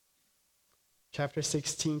 Chapter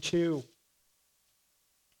 16, 2.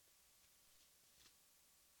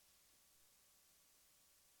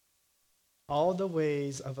 All the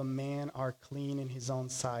ways of a man are clean in his own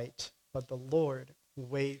sight, but the Lord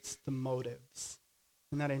weighs the motives.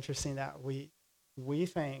 Isn't that interesting that we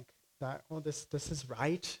think that, this is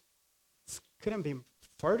right? This couldn't be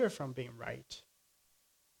further from being right.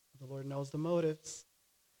 The Lord knows the motives.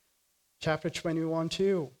 Chapter 21,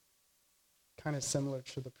 2, kind of similar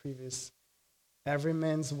to the previous. Every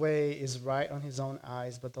man's way is right on his own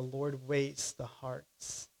eyes, but the Lord weighs the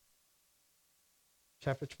hearts.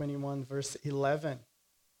 Chapter 21, verse 11.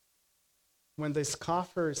 When the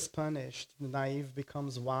scoffer is punished, the naive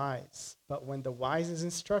becomes wise. But when the wise is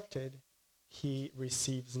instructed, he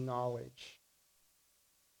receives knowledge.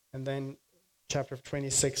 And then chapter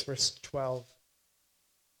 26, verse 12.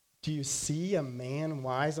 Do you see a man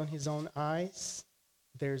wise on his own eyes?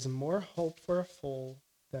 There's more hope for a fool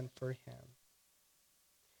than for him.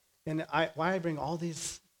 And why I bring all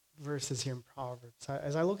these verses here in Proverbs,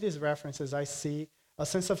 as I look at these references, I see a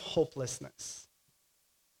sense of hopelessness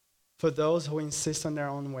for those who insist on their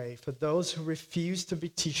own way, for those who refuse to be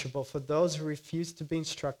teachable, for those who refuse to be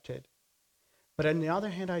instructed. But on the other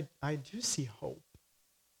hand, I do see hope.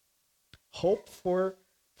 Hope for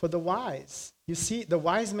the wise. You see, the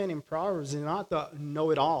wise man in Proverbs is not the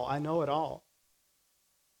know-it-all, I know it all,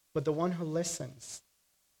 but the one who listens,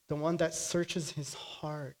 the one that searches his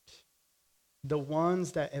heart, the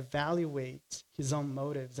ones that evaluate his own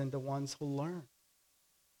motives, and the ones who learn.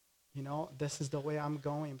 You know, this is the way I'm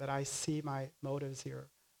going, but I see my motives here.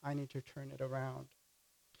 I need to turn it around.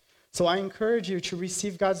 So I encourage you to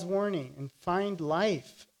receive God's warning and find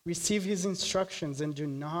life. Receive his instructions and do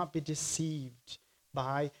not be deceived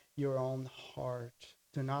by your own heart.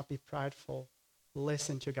 Do not be prideful.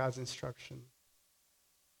 Listen to God's instruction.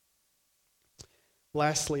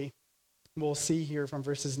 Lastly, we'll see here from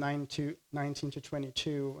verses 19 to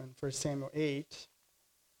 22 and 1 Samuel 8,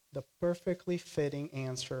 the perfectly fitting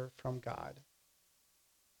answer from God.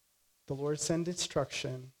 The Lord sent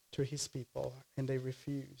instruction to his people, and they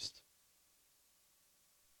refused.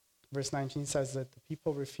 Verse 19 says that the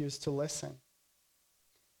people refused to listen.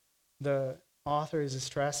 The author is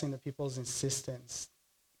stressing the people's insistence,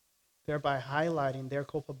 thereby highlighting their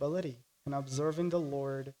culpability and observing the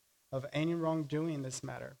Lord of any wrongdoing in this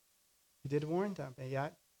matter. He did warn them, but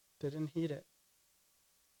yet didn't heed it.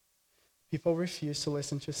 People refused to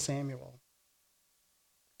listen to Samuel.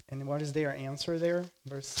 And what is their answer there?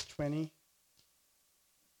 Verse 20.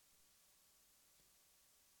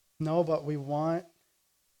 No, but we want,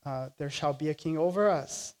 there shall be a king over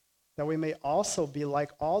us, that we may also be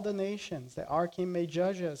like all the nations, that our king may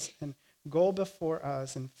judge us and go before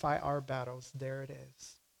us and fight our battles. There it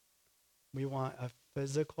is. We want a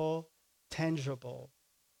physical, tangible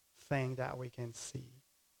thing that we can see.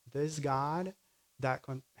 This God that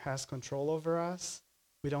has control over us,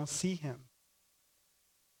 we don't see him.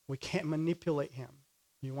 We can't manipulate him.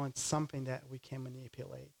 We want something that we can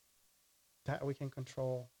manipulate, that we can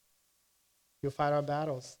control. You'll fight our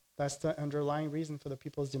battles. That's the underlying reason for the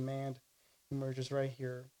people's demand emerges right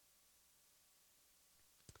here.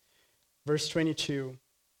 Verse 22,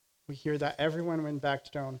 we hear that everyone went back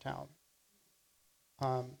to their own town.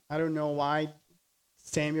 I don't know why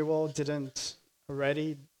Samuel didn't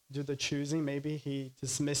already do the choosing. Maybe he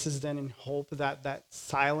dismisses them in hope that that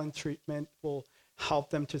silent treatment will help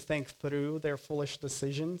them to think through their foolish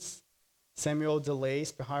decisions. Samuel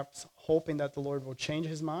delays, perhaps hoping that the Lord will change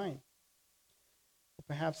his mind.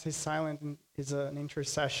 Perhaps his silence is an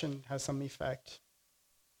intercession, has some effect.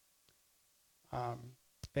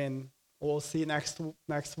 And we'll see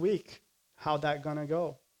next week how that's going to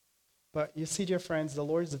go. But you see, dear friends, the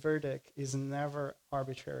Lord's verdict is never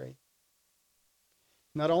arbitrary.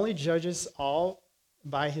 Not only judges all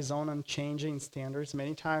by his own unchanging standards,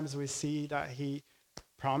 many times we see that he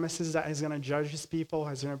promises that he's going to judge his people,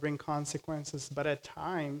 he's going to bring consequences, but at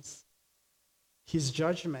times his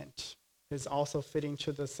judgment is also fitting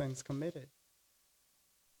to the sins committed.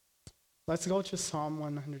 Let's go to Psalm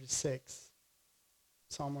 106.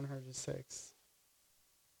 Psalm 106.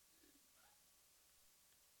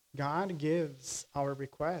 God gives our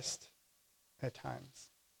request at times,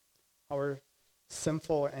 our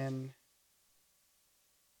sinful and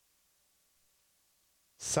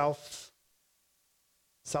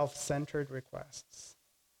self-centered requests.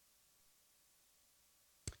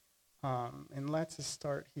 And let's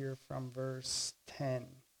start here from verse 10.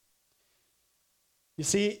 You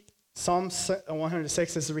see, Psalm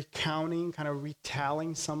 106 is recounting, kind of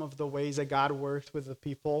retelling some of the ways that God worked with the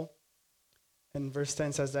people. And verse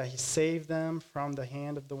 10 says that he saved them from the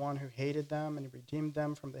hand of the one who hated them, and he redeemed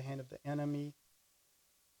them from the hand of the enemy.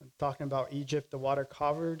 And talking about Egypt, the water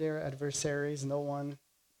covered their adversaries. No one of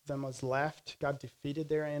them was left. God defeated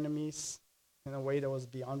their enemies in a way that was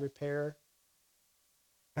beyond repair.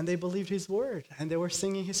 And they believed his word, and they were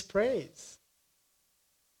singing his praise.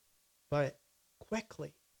 But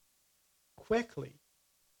quickly,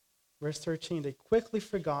 verse 13, they quickly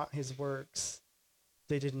forgot his works.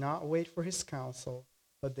 They did not wait for his counsel,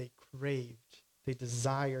 but they craved, they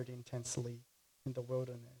desired intensely in the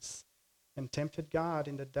wilderness, and tempted God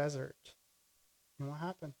in the desert. And what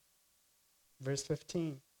happened? Verse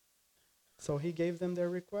 15. So he gave them their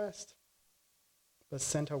request. but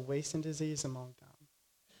sent a wasting disease among them.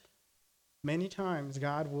 Many times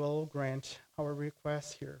God will grant our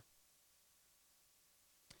request here.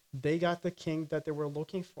 They got the king that they were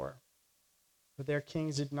looking for, but their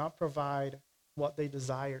kings did not provide what they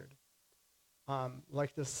desired.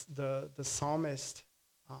 Like this, the psalmist,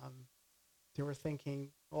 they were thinking,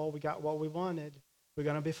 oh, we got what we wanted. We're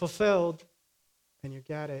going to be fulfilled. And you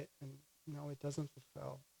get it. And no, it doesn't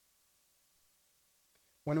fulfill.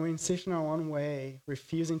 When we insist on our own way,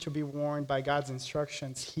 refusing to be warned by God's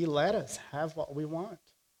instructions, he let us have what we want.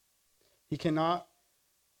 He cannot,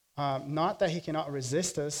 not that he cannot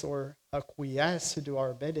resist us or acquiesce to do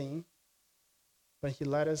our bidding, but he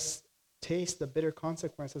let us taste the bitter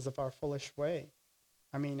consequences of our foolish way.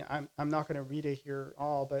 I mean, I'm not going to read it here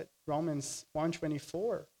all, but Romans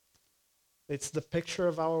 1:24, it's the picture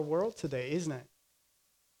of our world today, isn't it?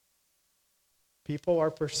 People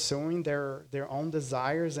are pursuing their own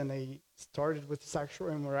desires, and they started with sexual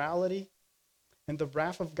immorality. And the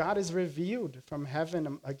wrath of God is revealed from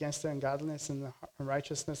heaven against the ungodliness and the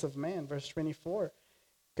unrighteousness of man. Verse 24,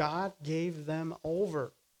 God gave them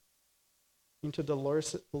over into the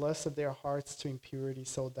lust of their hearts to impurity,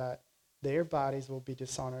 so that their bodies will be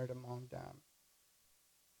dishonored among them.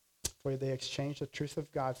 For they exchanged the truth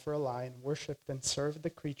of God for a lie and worshipped and served the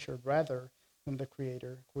creature rather than the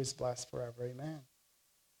Creator, who is blessed forever. Amen.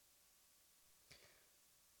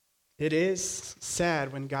 It is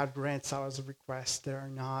sad when God grants our requests that are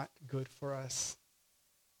not good for us.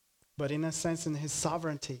 But in a sense, in his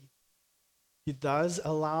sovereignty, he does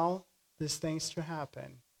allow these things to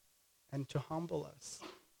happen and to humble us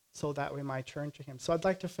so that we might turn to him. So I'd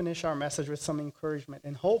like to finish our message with some encouragement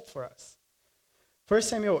and hope for us. 1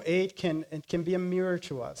 Samuel 8 can be a mirror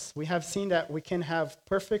to us. We have seen that we can have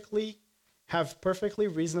perfectly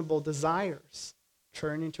reasonable desires,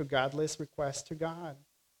 turning to godless requests to God.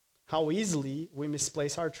 How easily we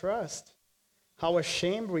misplace our trust. How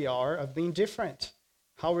ashamed we are of being different.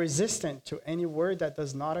 How resistant to any word that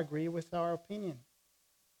does not agree with our opinion.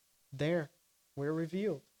 There, we're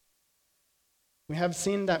revealed. We have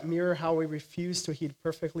seen that mirror how we refuse to heed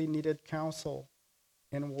perfectly needed counsel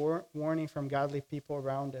and warning from godly people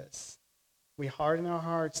around us. We harden our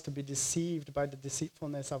hearts to be deceived by the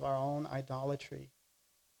deceitfulness of our own idolatry.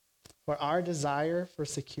 For our desire for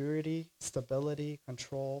security, stability,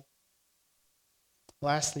 control.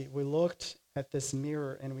 Lastly, we looked at this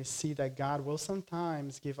mirror and we see that God will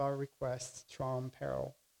sometimes give our requests to our own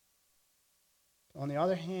peril. On the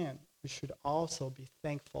other hand, we should also be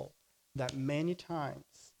thankful that many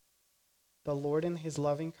times the Lord in his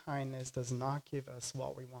loving kindness does not give us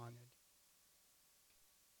what we wanted.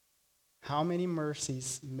 How many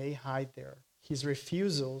mercies may hide there? His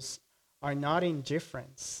refusals are not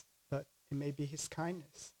indifference, but it may be his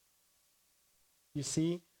kindness. You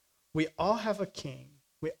see, we all have a king.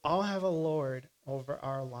 We all have a Lord over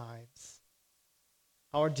our lives.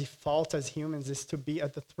 Our default as humans is to be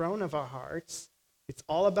at the throne of our hearts. It's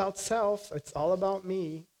all about self. It's all about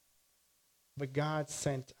me. But God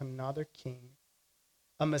sent another king,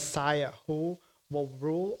 a Messiah who will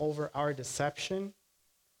rule over our deception,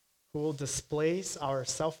 who will displace our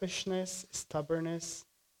selfishness, stubbornness,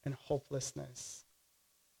 and hopelessness.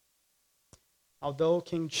 Although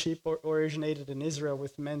kingship originated in Israel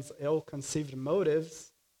with men's ill-conceived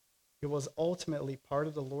motives, it was ultimately part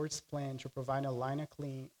of the Lord's plan to provide a line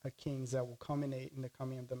of kings that will culminate in the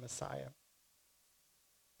coming of the Messiah.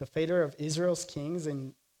 The failure of Israel's kings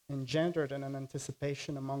engendered an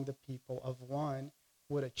anticipation among the people of one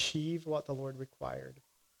who would achieve what the Lord required.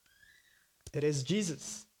 It is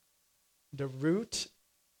Jesus, the root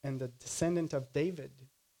and the descendant of David,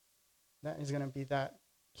 that is going to be that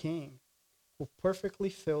king who perfectly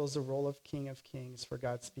fills the role of King of Kings for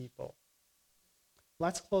God's people.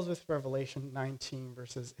 Let's close with Revelation 19,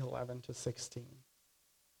 verses 11 to 16.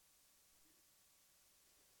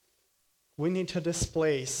 We need to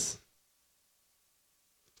displace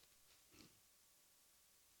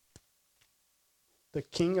the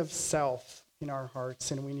king of self in our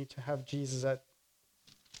hearts, and we need to have Jesus at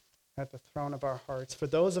the throne of our hearts. For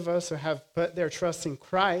those of us who have put their trust in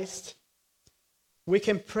Christ, we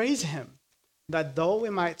can praise him that though we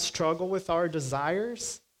might struggle with our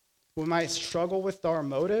desires, we might struggle with our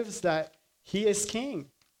motives, that he is king.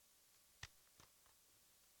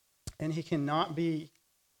 And he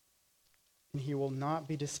will not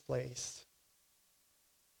be displaced.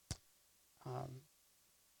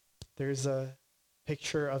 There's a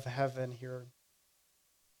picture of heaven here.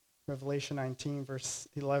 Revelation 19, verse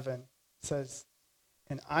 11 says,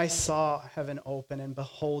 "And I saw heaven open, and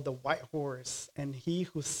behold, the white horse, and he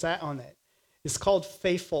who sat on it is called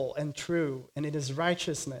Faithful and True, and in his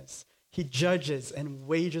righteousness He judges and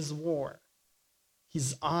wages war.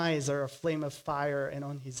 His eyes are a flame of fire, and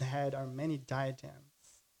on his head are many diadems.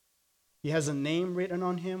 He has a name written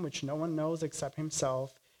on him which no one knows except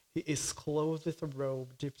himself. He is clothed with a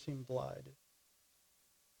robe dipped in blood.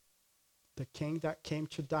 The king that came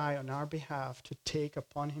to die on our behalf, to take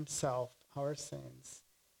upon himself our sins.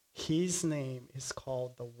 His name is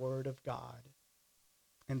called the Word of God.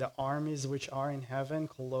 And the armies which are in heaven,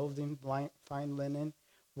 clothed in fine linen,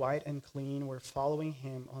 white and clean, were following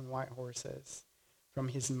him on white horses. From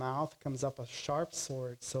his mouth comes up a sharp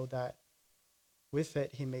sword, so that with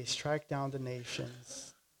it he may strike down the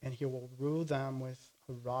nations, and he will rule them with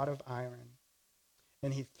a rod of iron.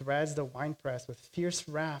 And he threads the winepress with fierce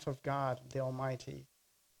wrath of God the Almighty.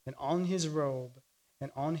 And on his robe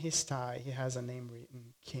and on his thigh he has a name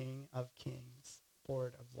written, King of Kings,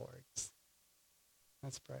 Lord of Lords.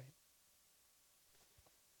 Let's pray.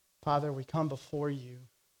 Father, we come before you,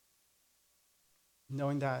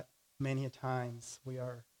 knowing that many a times we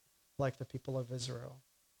are like the people of Israel,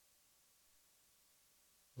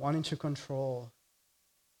 wanting to control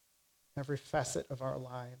every facet of our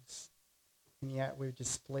lives, and yet we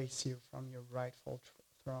displace you from your rightful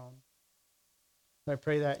throne. And I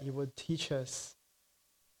pray that you would teach us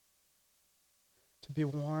to be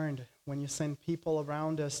warned when you send people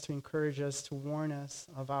around us to encourage us, to warn us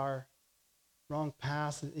of our wrong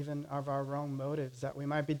paths, even of our wrong motives, that we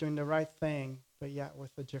might be doing the right thing, but yet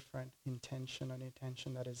with a different intention, an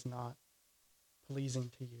intention that is not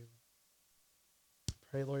pleasing to you.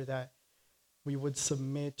 Pray, Lord, that we would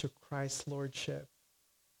submit to Christ's lordship.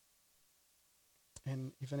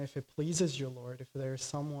 And even if it pleases you, Lord, if there is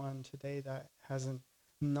someone today that hasn't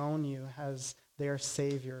known you as their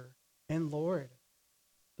Savior and Lord,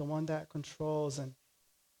 the one that controls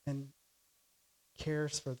and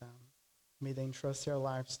cares for them, may they entrust their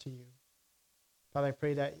lives to you. Father, I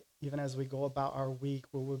pray that even as we go about our week,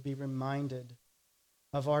 we will be reminded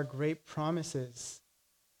of our great promises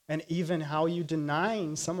and even how you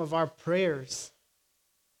denying some of our prayers.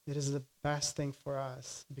 It is the best thing for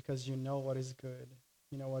us because you know what is good,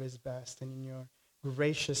 you know what is best, and in your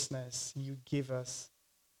graciousness, you give us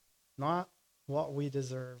not what we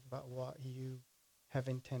deserve, but what you have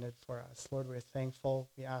intended for us. Lord, we're thankful.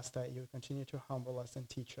 We ask that you continue to humble us and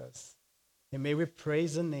teach us. And may we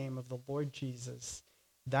praise the name of the Lord Jesus.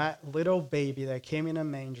 That little baby that came in a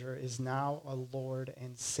manger is now a Lord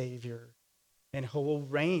and Savior, and who will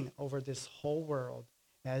reign over this whole world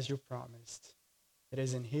as you promised. It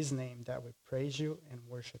is in his name that we praise you and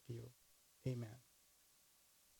worship you. Amen.